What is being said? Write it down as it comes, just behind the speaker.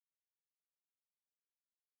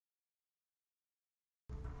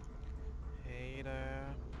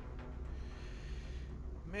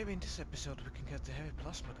Maybe in this episode we can get the heavy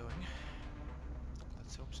plasma going.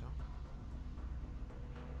 Let's hope so.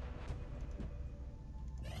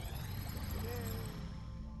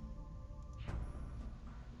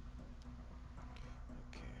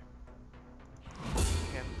 Okay.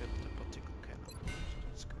 Can build a particle cannon, so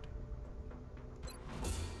that's good.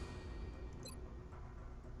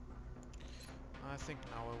 I think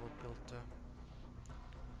now I will build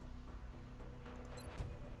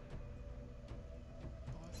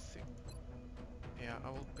yeah, I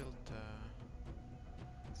will build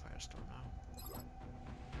Firestorm now.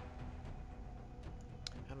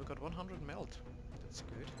 And we got 100 melt. That's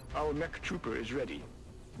good. Our mech trooper is ready.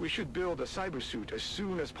 We should build a cybersuit as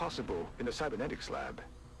soon as possible in the cybernetics lab.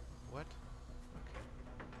 What?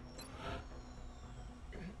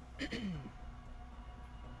 Okay.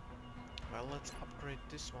 Well, let's upgrade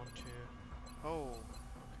this one to... Oh, okay.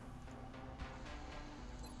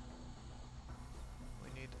 We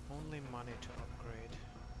need only money to upgrade.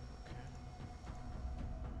 Okay.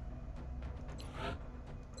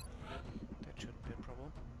 That shouldn't be a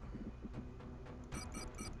problem.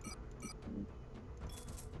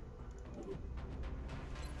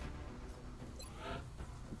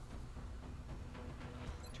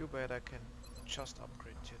 Too bad I can just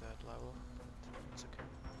upgrade to that level, but it's okay.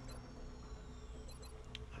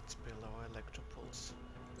 Let's build our electropulse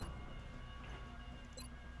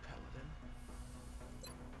paladin.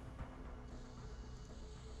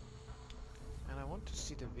 And I want to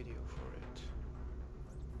see the video for it,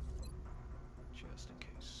 just in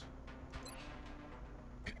case.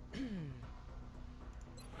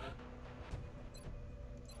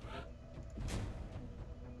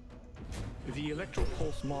 The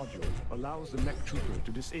electro-pulse module allows the mech trooper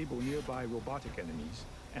to disable nearby robotic enemies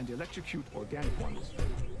and electrocute organic ones.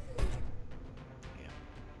 Yeah,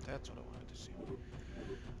 that's what I wanted to see.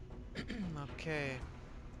 Okay.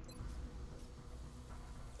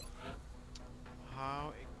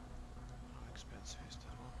 How expensive is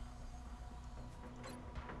that one?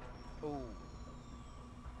 Oh,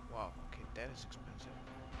 wow. Okay, that is expensive.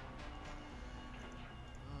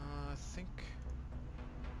 I think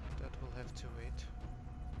that will have to wait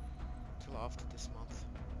till after this month.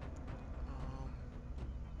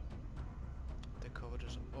 The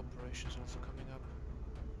Covetor's operation is also coming up,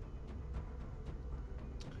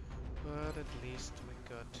 but at least we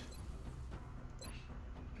got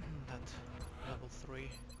that level 3.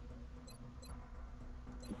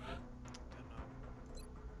 Don't know.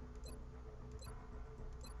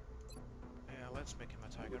 Yeah, let's make him a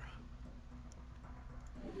tiger.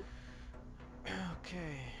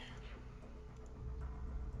 Okay.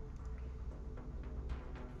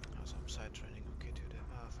 How's some side training? Okay, 2 days.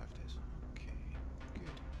 5 days. Okay,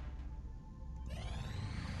 good.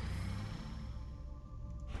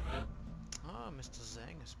 Ah, Mr.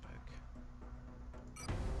 Zhang is back.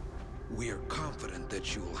 We are confident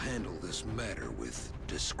that you will handle this matter with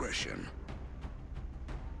discretion.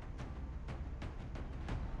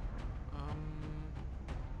 I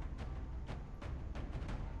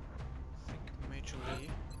think Major Lee.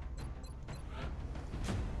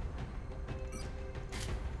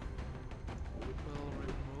 Will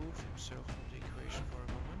remove himself from the equation for a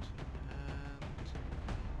moment and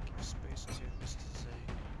give space to Mr. Zhang.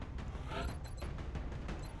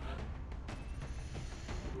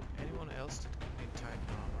 Anyone else that could need Titan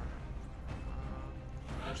armor?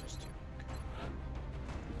 Just you.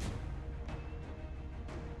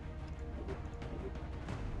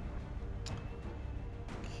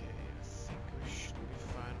 Okay, I think we should be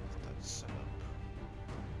fine with that setup.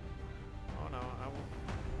 Oh no, I will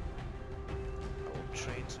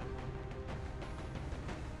trade someone.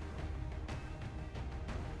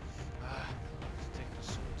 Let's take the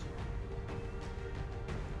suit.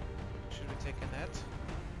 Should we take a net?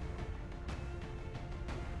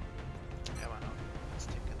 Yeah, why not? Let's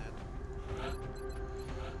take a net.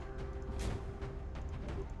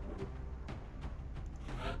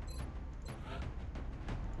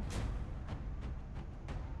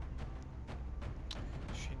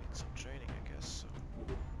 She needs some training, I guess, so...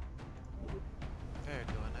 There you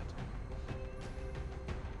go, Annette.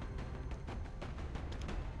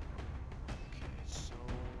 Okay, so...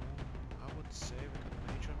 I would say we got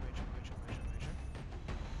major.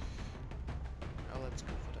 Now let's go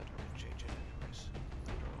for that, we can change it anyways.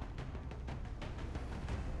 Later on.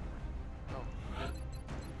 Oh.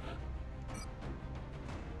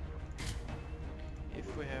 If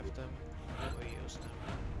we have them, we use them.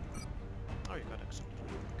 Oh, you got Exalt.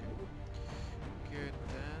 Okay. Good,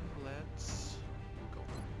 then let's go.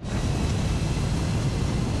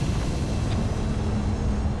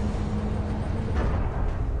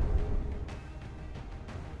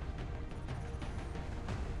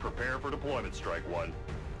 for deployment, Strike One.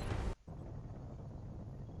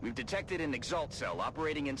 We've detected an Exalt cell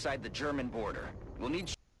operating inside the German border. We'll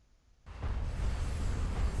need...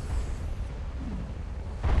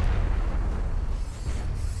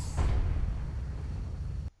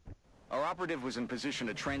 Our operative was in position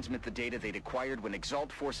to transmit the data they'd acquired when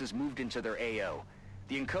Exalt forces moved into their AO.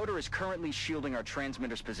 The encoder is currently shielding our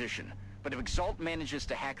transmitter's position, but if Exalt manages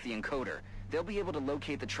to hack the encoder, they'll be able to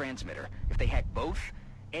locate the transmitter. If they hack both,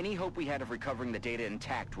 any hope we had of recovering the data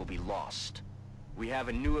intact will be lost. We have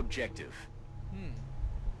a new objective.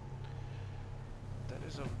 That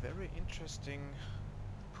is a very interesting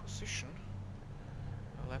position.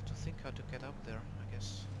 I'll have to think how to get up there, I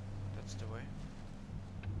guess. That's the way.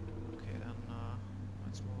 Okay, then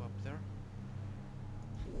let's move up there.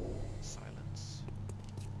 Silence.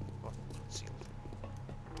 Oh, concealed.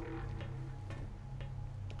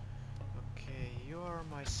 Okay, you are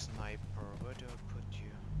my sniper. Where do I put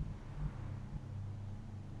you?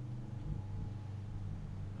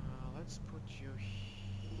 Let's put you here.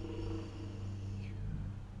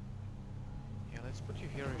 Yeah, let's put you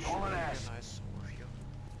here. It should be a nice overview.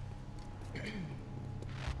 Okay,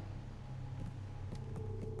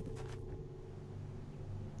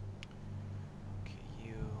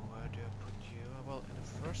 you. Where do I put you? Well, in the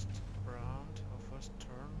first round or first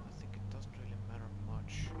turn, I think it doesn't really matter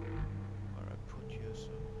much where I put you. So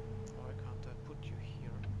why can't I put you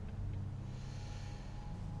here?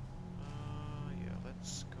 Yeah,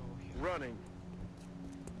 let's go here. Running.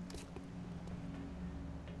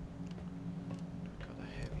 Got a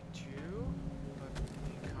heavy too, but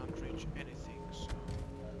he can't reach anything, so...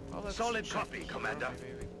 Well, let's Solid check copy, here. Commander.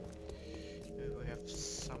 Maybe we have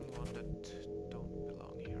someone that don't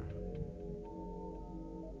belong here.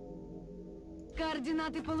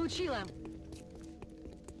 Координаты получила.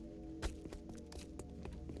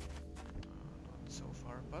 Not so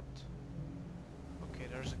far, but... Okay,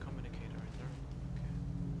 there's a communicator in there. Okay.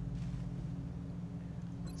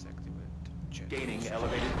 Let's activate the jet. Gaining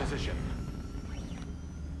elevated position.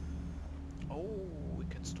 Oh, we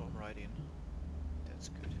can storm right in. That's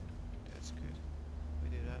good. That's good. We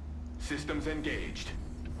do that. Systems engaged.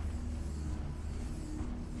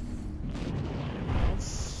 Anyone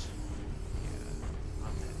else? Yeah,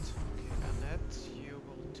 Annette. Okay, Annette, you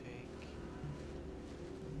will take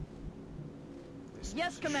this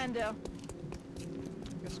Yes, position. Commander.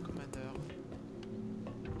 Yes, Commander.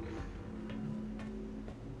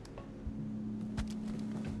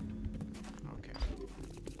 Okay.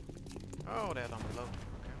 Oh, they're down below.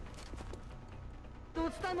 Okay.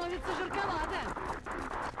 Тут становится жарковато.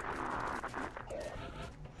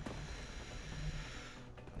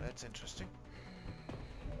 That's interesting.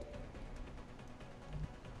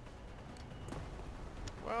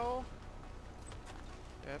 Well,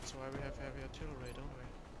 that's why we have heavy artillery, don't we?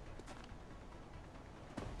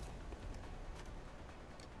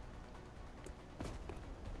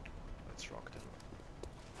 Let's rock them.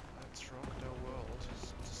 Let's rock their world,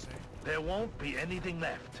 so to say. There won't be anything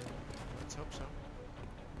left. Let's hope so.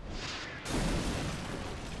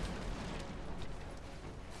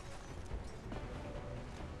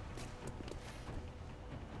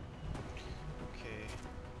 Okay.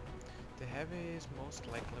 The heavy is most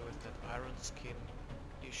likely with that iron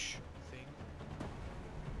skin-ish thing.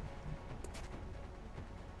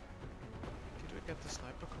 Did we get the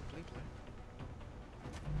sniper completely?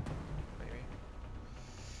 Maybe.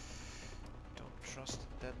 Don't trust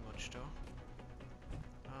it that much though.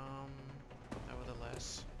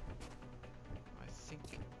 Nevertheless, I think...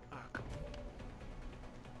 Ah, come on.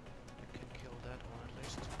 We can kill that one at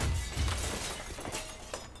least.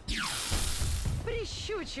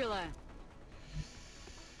 Прищучила.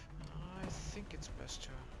 I think it's best to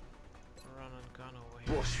run and gun over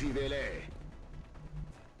here.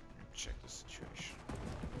 Check the situation.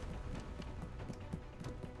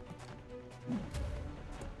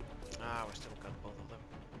 Ah, we still got both of them.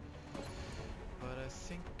 But I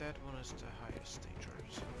think that one is the highest danger.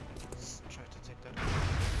 So let's try to take that one.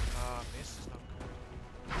 Ah, miss is not good.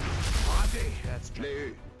 That's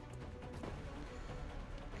bad.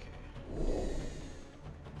 Okay.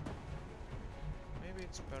 Maybe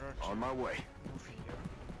it's better to On my way. move here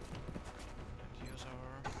and use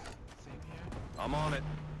our thing here. I'm on it.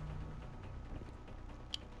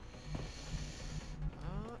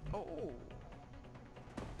 Oh!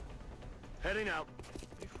 Heading out.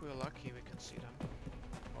 If we're lucky, we can see them.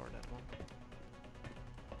 Or that one.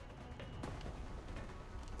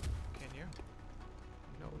 Can you?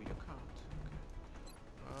 No, you can't. Okay.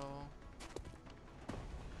 Well...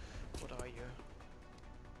 What are you?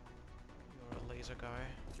 You're a laser guy.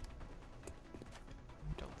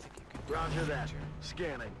 Don't think you can... Roger that. Here.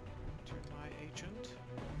 Scanning.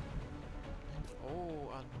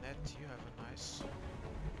 Annette, you have a nice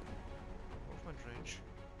movement range.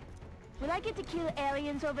 Will I get to kill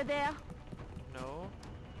aliens over there? No,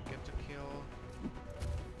 you get to kill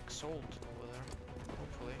Exalt over there,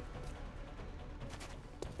 hopefully.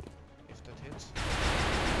 If that hits.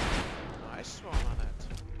 Nice one, Annette.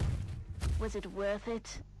 Was it worth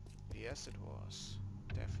it? Yes, it was.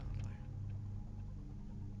 Definitely.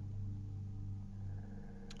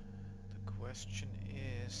 The question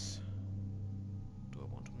is, do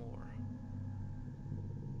I want more?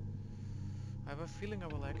 I have a feeling I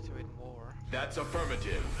will activate more. That's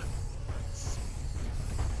affirmative. Let's see.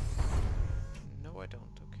 No, I don't.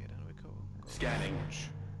 Okay, then we go Scanning. watch.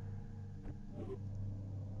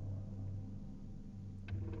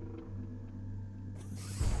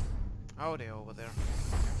 Oh, they're over there.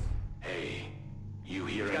 Hey, you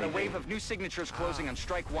hear We've got a anything? wave of new signatures closing on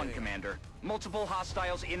Strike 1, okay. Commander. Multiple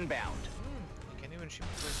hostiles inbound. You can even shoot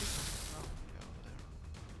precision. Oh, they're over there.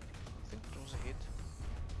 I think it was a hit.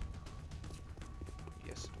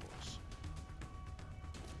 Yes, it was.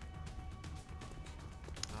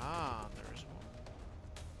 Ah, there is one.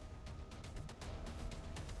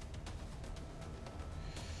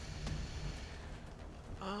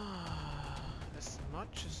 Ah, as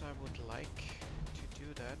much as I would like to do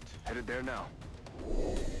that, Headed there now. I think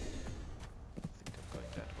I'm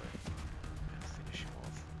going that way and finish him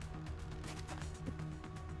off.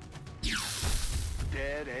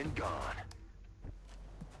 Dead and gone.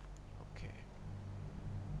 Okay.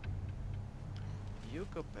 You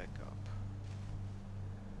go back up.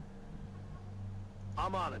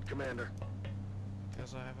 I'm on it, Commander.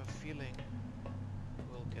 Because I have a feeling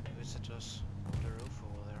we'll get visitors on the roof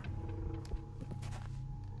over there.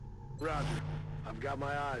 Roger. I've got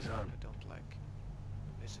my eyes on. I don't like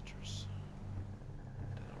visitors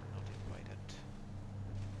that are not invited.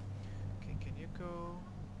 Okay, can you go?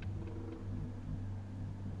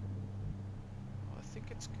 Well, I think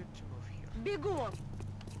it's good to move here. Бегу!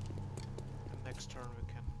 The next turn we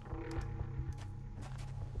can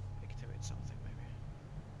activate something maybe.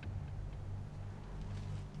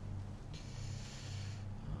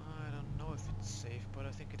 I don't know if it's safe, but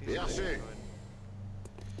I think it is. Yes, safe. sir. Go ahead.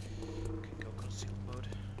 Can go concealed mode.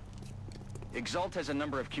 Exalt has a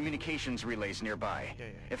number of communications relays nearby. Yeah.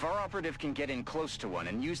 If our operative can get in close to one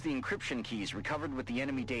and use the encryption keys recovered with the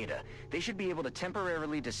enemy data, they should be able to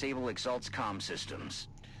temporarily disable Exalt's comm systems.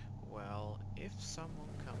 Well, if someone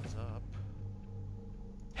comes up,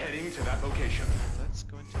 Heading to that location. let's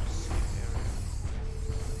go into the safe area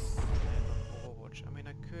and on Overwatch. I mean,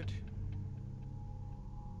 I could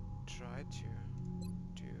try to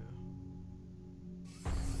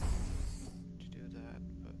do that,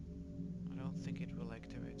 but I don't think it will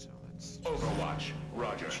activate. So let's just Overwatch.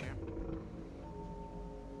 Roger. watch here.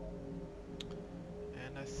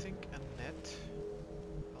 And I think Annette,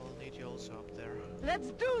 I'll need you also up there.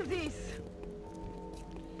 Let's do this!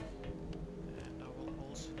 And I will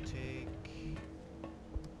also take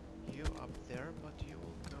you up there, but you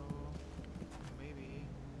will go maybe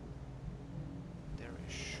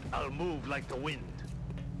there-ish. I'll move like the wind.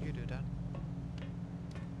 You do that.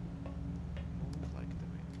 Move like the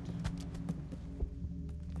wind.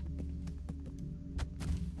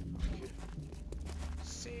 Okay.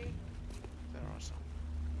 See? There are some.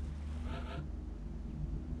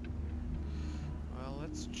 Well,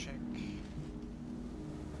 let's check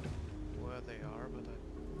where they are, but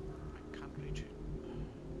I can't reach it.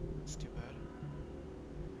 That's too bad.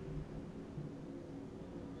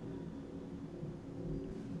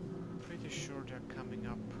 Pretty sure they're coming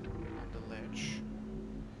up on the ledge,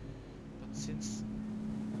 but since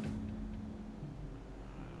I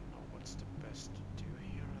don't know what's the best to do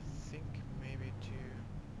here, I think maybe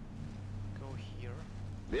to go here.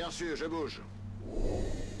 Bien sûr, je bouge.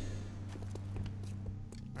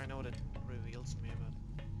 I know that reveals me,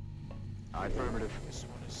 but Affirmative. this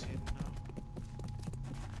one is hidden now.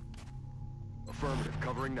 Affirmative.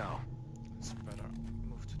 Covering now. Let's better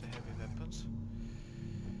move to the heavy weapons.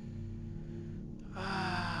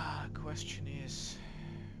 Ah, question is...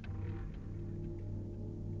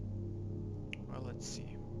 Well, let's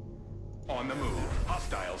see. On the move.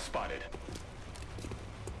 Hostiles spotted.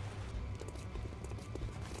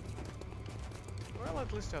 Well,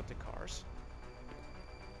 at least out the cars.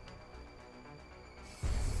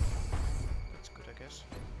 That's good, I guess.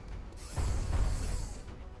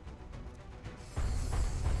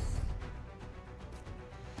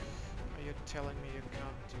 Are you telling me you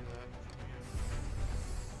can't do that from here?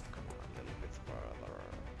 Come on, a little bit further.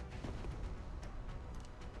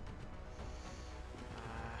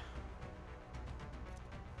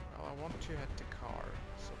 Well, I want to hit the car,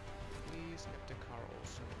 so please get the car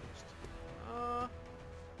also at least.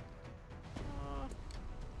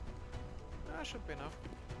 Ah, should be enough.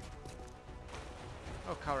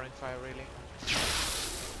 Oh, covering fire, really.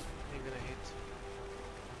 Even a hit.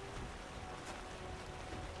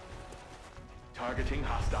 Targeting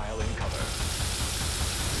hostile in cover.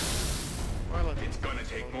 Well, It's gonna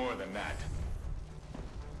take more than that.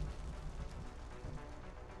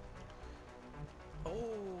 Oh,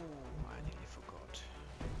 I nearly forgot.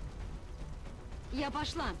 Я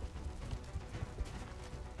пошла.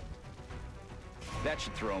 That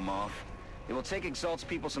should throw them off. It will take Exalt's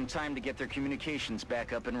people some time to get their communications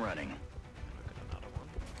back up and running. Look at another one.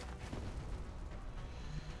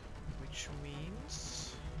 Which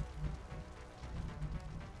means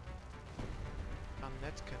a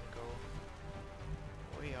net can go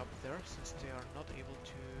way up there since they are not able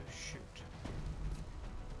to shoot.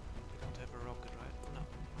 They don't have a rocket, right? No.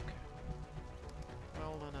 Okay.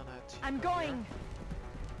 Well, then a net. I'm go here. going.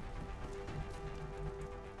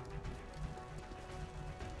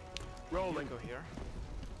 You go here.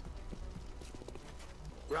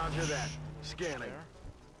 Roger that. Scanning. There.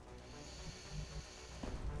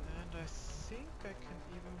 And I think I can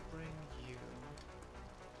even bring you.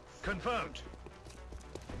 Confirmed.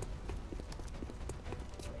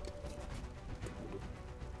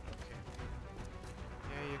 Okay.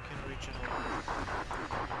 Yeah, you can reach an along.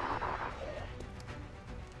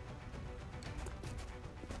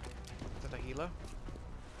 Is that a healer?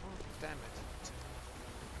 Oh, damn it.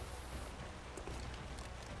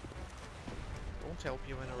 Won't help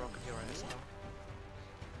you when I rocket your ass now.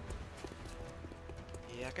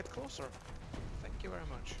 Yeah, get closer. Thank you very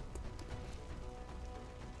much.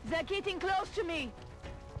 They're getting close to me.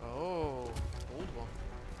 Oh, old one.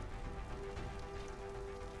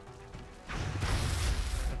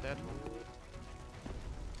 Look at that one.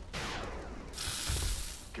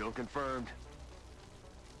 Kill confirmed.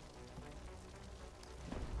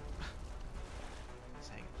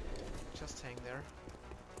 Just hang there.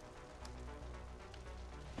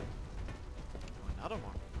 Oh, another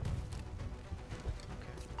one.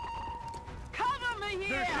 Okay. Cover me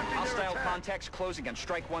here. Hostile contacts closing on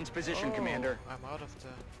Strike 1's position, Oh, Commander. I'm out of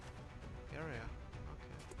the area.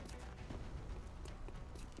 Okay.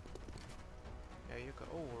 Yeah, you go.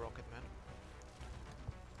 Oh, Rocket Man.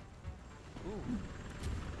 Ooh.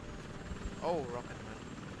 Oh, Rocket Man.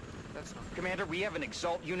 That's not good. Commander, we have an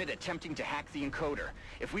Exalt unit attempting to hack the encoder.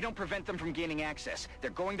 If we don't prevent them from gaining access,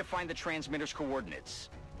 they're going to find the transmitter's coordinates.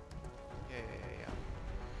 Yeah.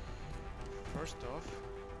 First off...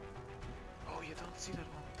 Oh, you don't see that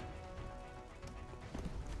one.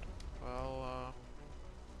 Well,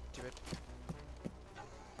 do it.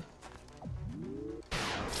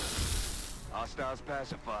 Hostiles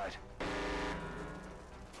pacified.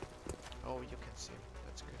 Oh, you can see him.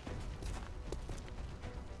 That's good.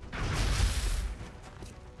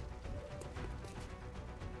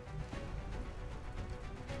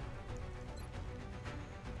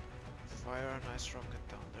 Fire a nice rocket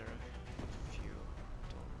down there if you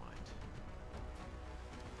don't mind.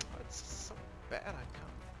 Oh, it's so bad I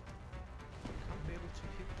can't be able to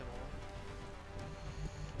hit them all.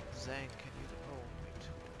 Zane, can you... Oh, wait.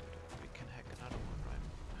 We can hack another one, right?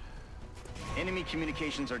 Enemy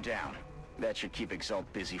communications are down. That should keep Exalt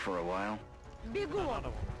busy for a while. Бегу. Another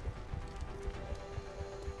one.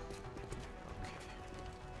 Okay.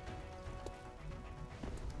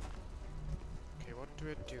 Okay, what do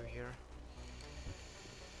I do here?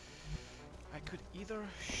 I could either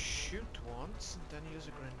shoot once and then use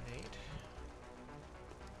a grenade.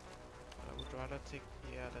 But I would rather take...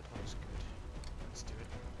 Yeah, that one's good. Let's do it.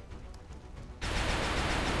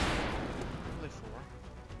 Only 4.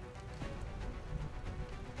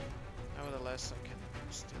 Nevertheless, I can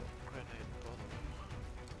still grenade both of them.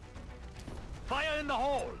 Fire in the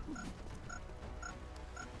hole!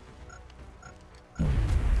 I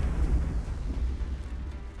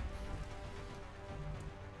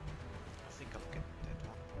think I'll get that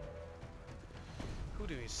one. Who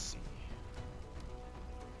do we see?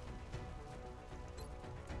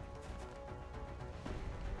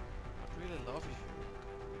 I'd really love if you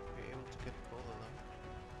would be able to get both of them.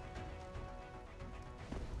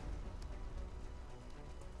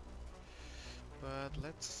 But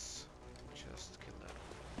let's just kill that.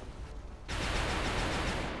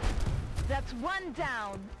 That's one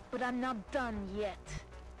down, but I'm not done yet.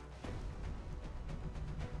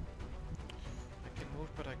 I can move,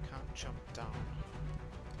 but I can't jump down.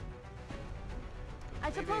 But I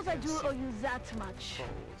maybe suppose I can do see owe you that much.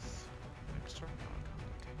 both. Extra? No, I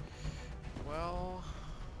can't. Okay. Well,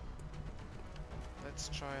 let's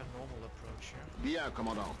try a normal approach here. Bien,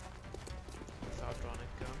 commandant. Without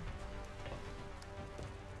running gun.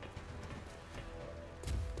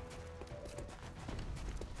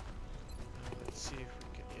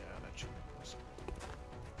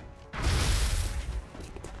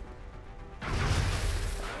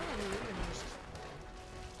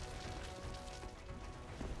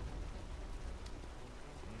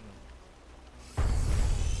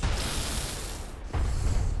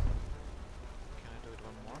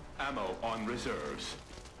 ammo on reserves.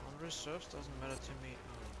 On reserves doesn't matter to me. Oh,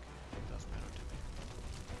 okay. It does matter to me.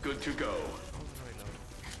 Good to go. Open reload.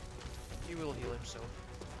 He will heal himself.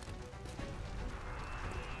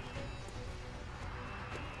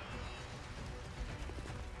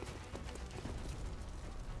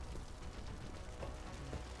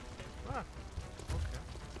 Ah, okay.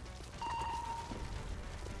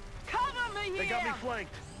 Cover me They got me here!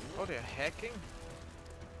 flanked. Oh, they're hacking?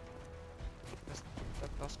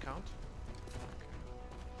 That does count?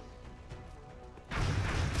 Okay.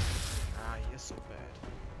 Ah, you're so bad.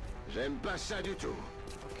 J'aime pas ça du tout.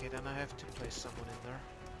 Okay, then I have to place someone in there.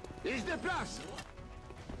 Il se déplace!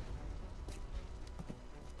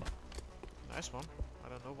 Nice one. I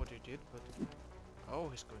don't know what you did, but... Oh,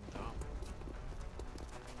 he's going down.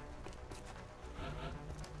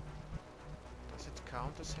 Does it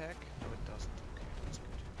count as hack? No, it doesn't. Okay, that's good.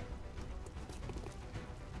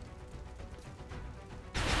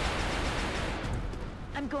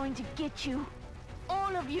 I'm going to get you.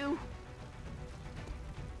 All of you.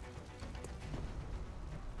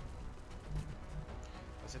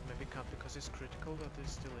 Does it maybe count because it's critical that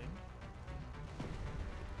it's still in?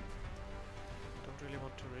 Don't really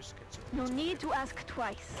want to risk it, so... No it's need okay. to ask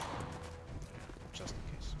twice. Yeah, just in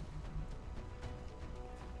case.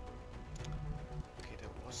 Okay, there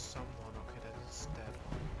was someone. Okay, that is that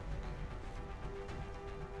one.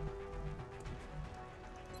 Okay.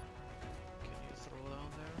 Can you throw down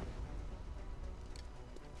there?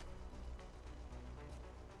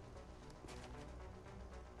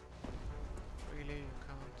 Really, you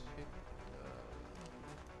can't hit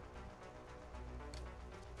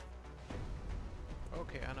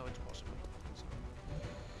Okay, I know it's possible. So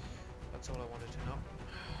that's all I wanted to know.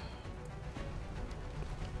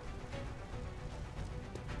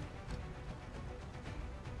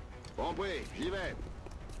 Compris, j'y vais.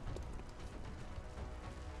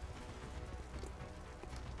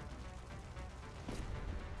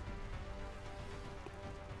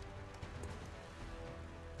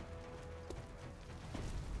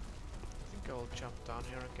 I think I'll jump down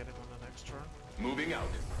here and get it on the next turn. Moving out.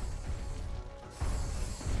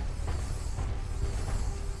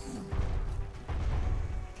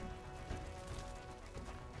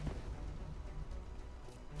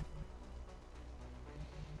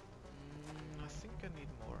 I think I need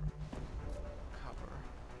more cover.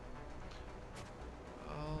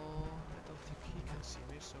 Oh, I don't think he can see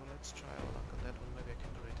me, so let's try our luck on that one. Maybe I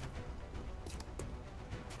can crit him.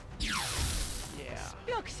 Yeah,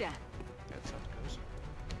 Spекся! that's how it goes.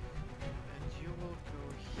 And you will go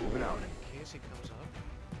here Moving out. in case he comes up.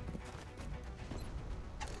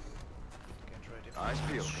 Get ready for Eyes the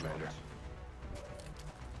peeled, shot. Commander.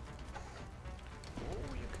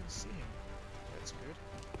 Oh, you can see him. That's good.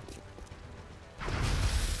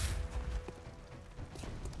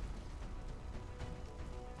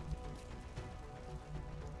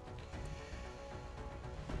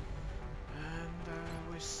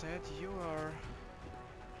 And we said you are...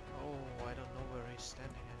 Oh, I don't know where he's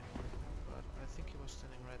standing anymore, but I think he was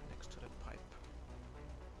standing right next to that pipe.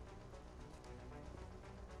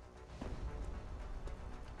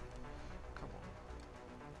 Come on.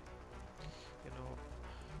 You know,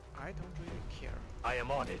 I don't really care. I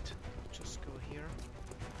am on it. Just go here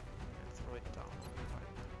and throw it down on the pipe.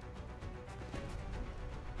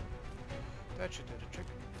 That should do the trick.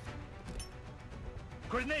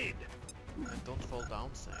 Grenade! And don't fall down,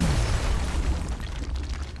 Sam. That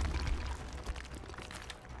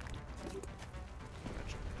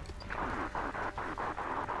should be it.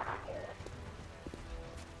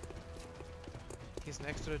 He's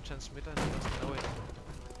next to the transmitter and he doesn't know it.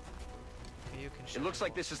 Okay, you can shoot It looks him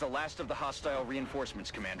like this is the last of the hostile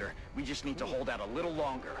reinforcements, Commander. We just need to hold out a little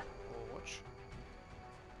longer. Overwatch.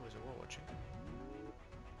 Who is overwatching?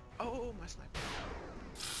 Oh, my sniper.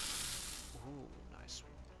 Ooh, nice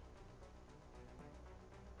one.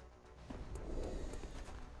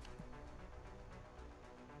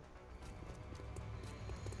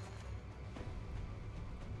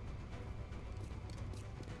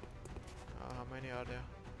 How many are there?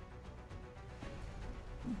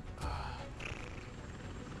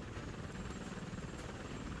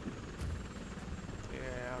 Yeah,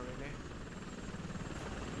 really?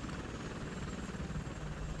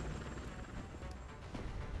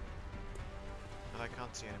 And I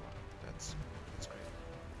can't see anyone. That's great.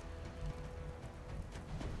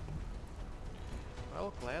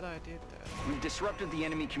 Well, glad I did that. We've disrupted the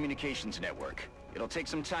enemy communications network. It'll take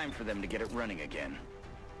some time for them to get it running again.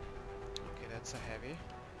 Okay, that's a heavy.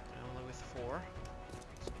 And only with 4.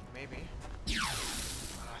 So maybe.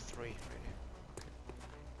 3, really. Okay.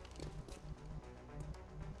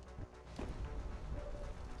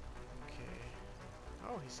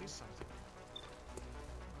 sees something.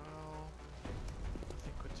 Well, I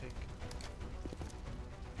think we take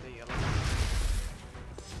the yellow.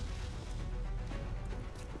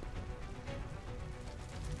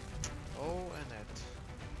 Oh, Annette.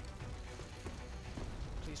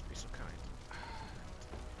 Please be so kind.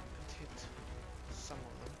 And hit some of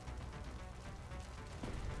them.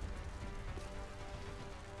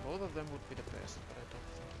 Both of them would be the best, but I don't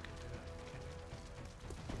think you can do that, can you?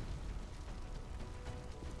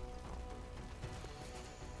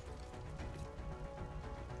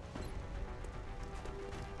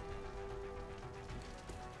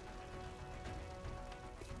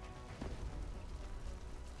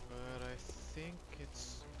 But I think it's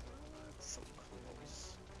so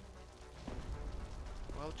close.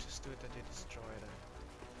 Well, just do it that you destroy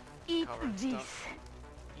the Eat cover and this. stuff.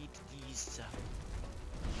 Eat these.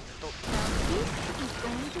 Now this is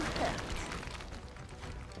going to hurt. I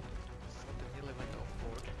thought they nearly went off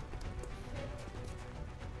board.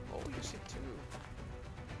 Oh, you see two.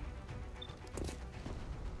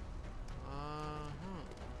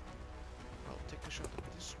 Well, take a shot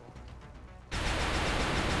at this one.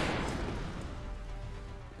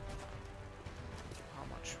 How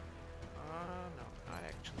much? No, I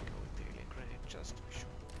actually go with the alien grenade just to be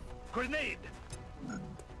sure. Grenade!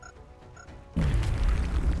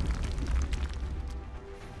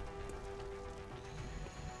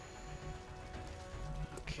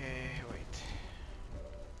 Okay, wait.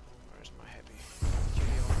 Where's my heavy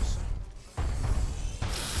duty officer?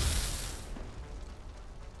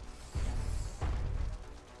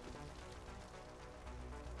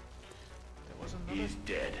 There was another He's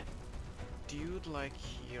dead. dude like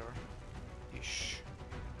here-ish.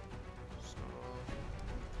 So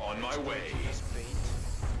On my let's way. take this bait.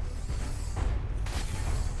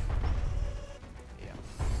 Yeah,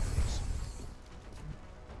 please.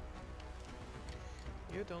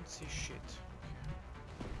 You don't see shit.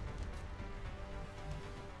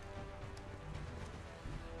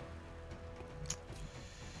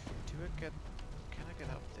 Do I get... Can I get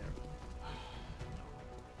up there? No.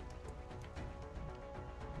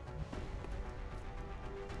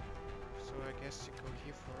 So I guess you go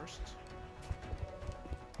here first.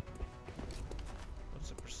 What's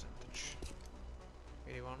the percentage?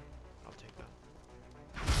 81? I'll take that.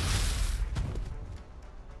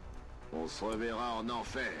 On se reverra en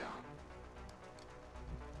enfer.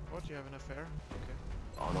 What, you have an affair? Okay.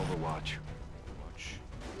 On Overwatch. Watch.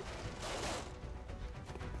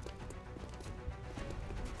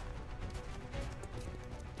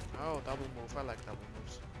 Oh, double move. I like double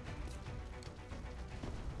moves.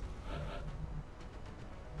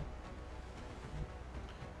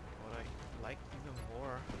 What I like even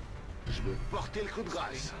more Je veux porter le coup de is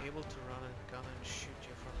grâce. being able to run a gun and shoot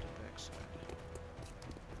you from the backside.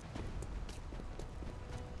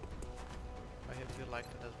 I hope you like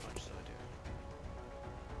that as much as I do.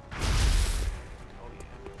 Oh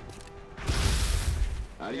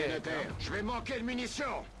yeah. Aliénateur, je vais manquer de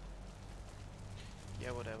munitions.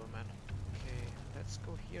 Yeah, whatever, man. Okay, let's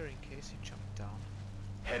go here in case he jumped down.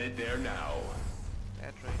 Headed there now.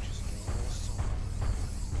 That range is awesome.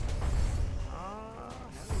 Ah,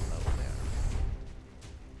 hello there.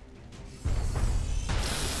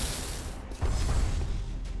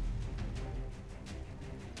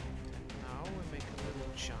 Now we make a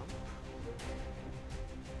little jump.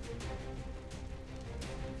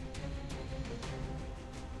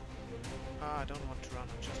 I don't want to run,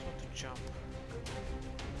 I just want to jump.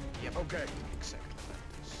 Yep. Okay. Exactly like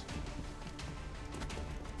this.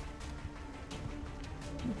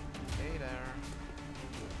 Hey there.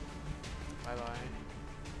 Bye-bye.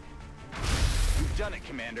 You've done it,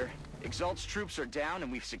 Commander. Exalt's troops are down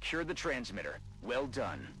and we've secured the transmitter. Well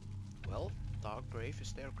done. Well, our grave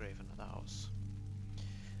is their grave in the house.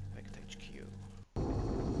 Vect HQ.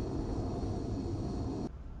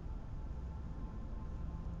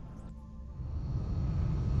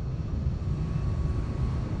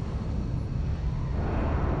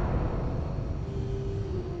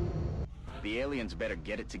 The aliens better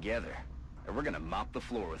get it together, or we're gonna mop the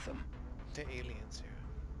floor with them. The aliens here.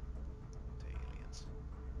 The aliens.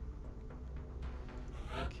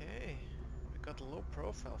 Okay, we got a low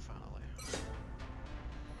profile finally.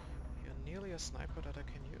 You're nearly a sniper that I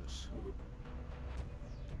can use.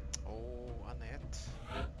 Oh, Annette.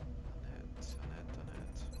 Annette, Annette,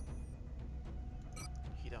 Annette.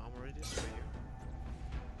 Heat armor it is for you.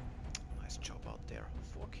 Nice job out there.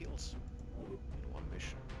 4 kills in one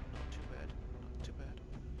mission. Not too bad. Not too bad.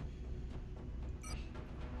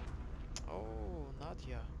 Oh,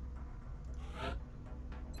 Nadia.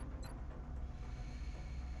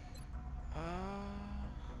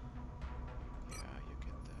 Yeah, you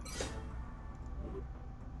get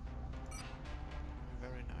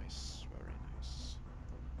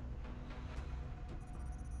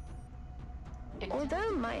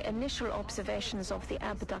Although my initial observations of the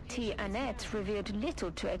abductee Annette revealed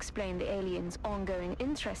little to explain the alien's ongoing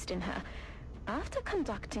interest in her, after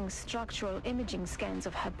conducting structural imaging scans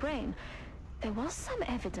of her brain, there was some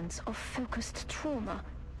evidence of focused trauma.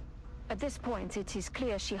 At this point, it is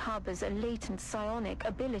clear she harbors a latent psionic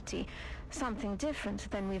ability, something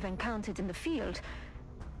different than we've encountered in the field.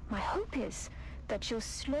 My hope is that she'll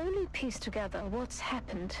slowly piece together what's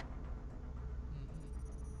happened.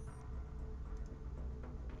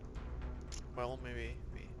 Well, maybe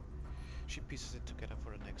she pieces it together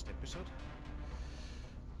for the next episode,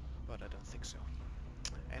 but I don't think so.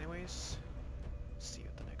 Anyways, see you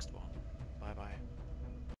at the next one. Bye bye.